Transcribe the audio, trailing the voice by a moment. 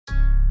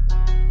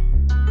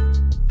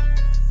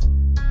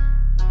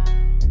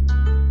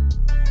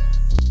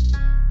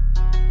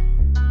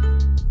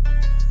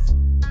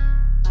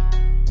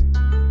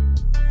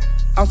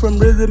I'm from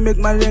Rhythmic,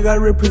 my nigga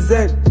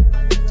represent.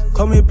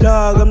 Call me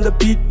Plug, I'm the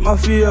beat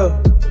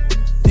mafia.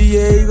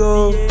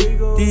 Diego,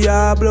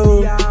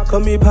 Diablo,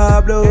 call me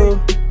Pablo.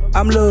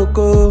 I'm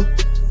loco.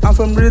 I'm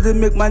from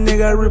Rhythmic, my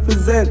nigga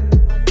represent.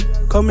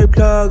 Call me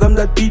Plug, I'm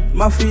the beat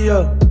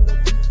mafia.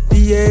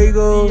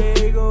 Diego,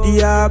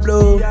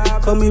 Diablo,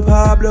 call me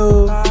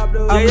Pablo.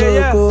 I'm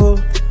loco.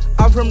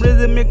 I'm from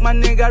Rhythmic, my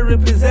nigga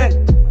represent.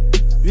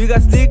 We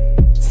got Slick,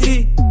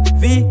 C,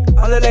 V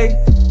on the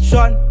lane.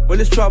 Sean, well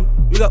it's Trump.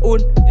 We got Un,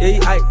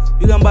 AI,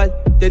 we got Bal,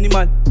 Danny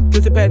Man,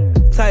 Guilty Pen,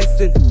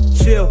 Tyson,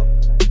 Chill.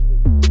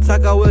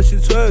 Taka where she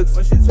twerks.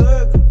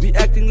 We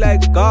acting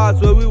like gods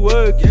where we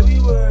work.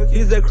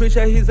 He's a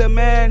creature, he's a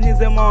man,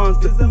 he's a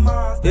monster.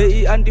 Yeah,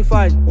 he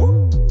undefined.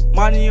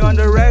 Money on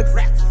the racks,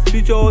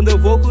 feature on the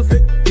vocals.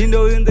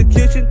 Window in the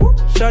kitchen,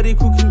 Shawty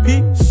cooking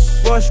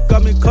pea. Wash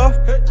got me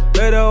cuffed,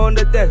 better on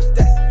the desk.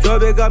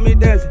 Joby got me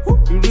dancing.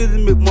 You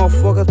Rhythmic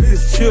motherfuckers,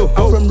 please chill.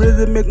 I'm from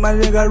Rhythmic, my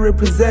nigga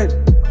represent.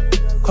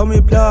 Call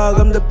me Plug,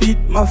 I'm the beat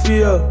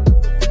mafia.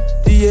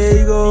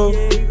 Diego,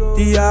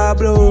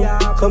 Diablo,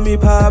 call me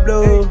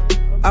Pablo.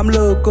 I'm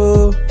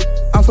loco.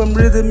 I'm from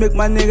Rhythmic,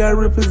 my nigga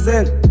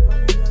represent.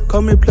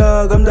 Call me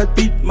Plug, I'm that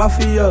beat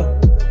mafia.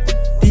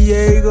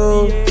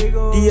 Diego,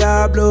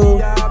 Diablo,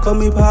 call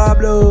me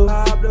Pablo.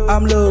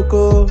 I'm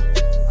loco.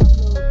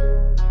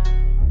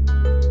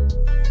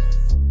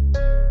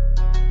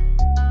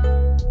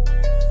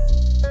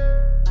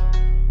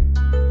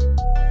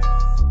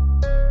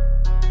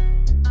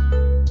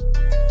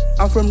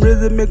 I'm from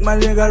Rhythmic, my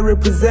nigga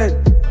represent.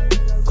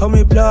 Call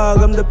me Plug,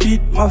 I'm the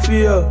beat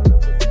mafia.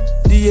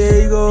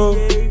 Diego,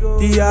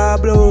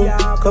 Diablo,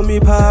 call me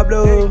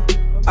Pablo.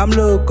 I'm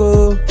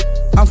loco.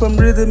 I'm from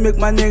Rhythmic,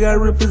 my nigga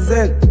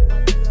represent.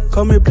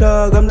 Call me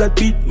Plug, I'm that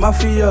beat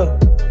mafia.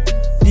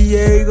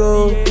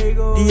 Diego,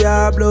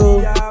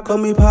 Diablo, call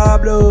me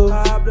Pablo.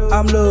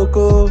 I'm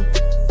loco.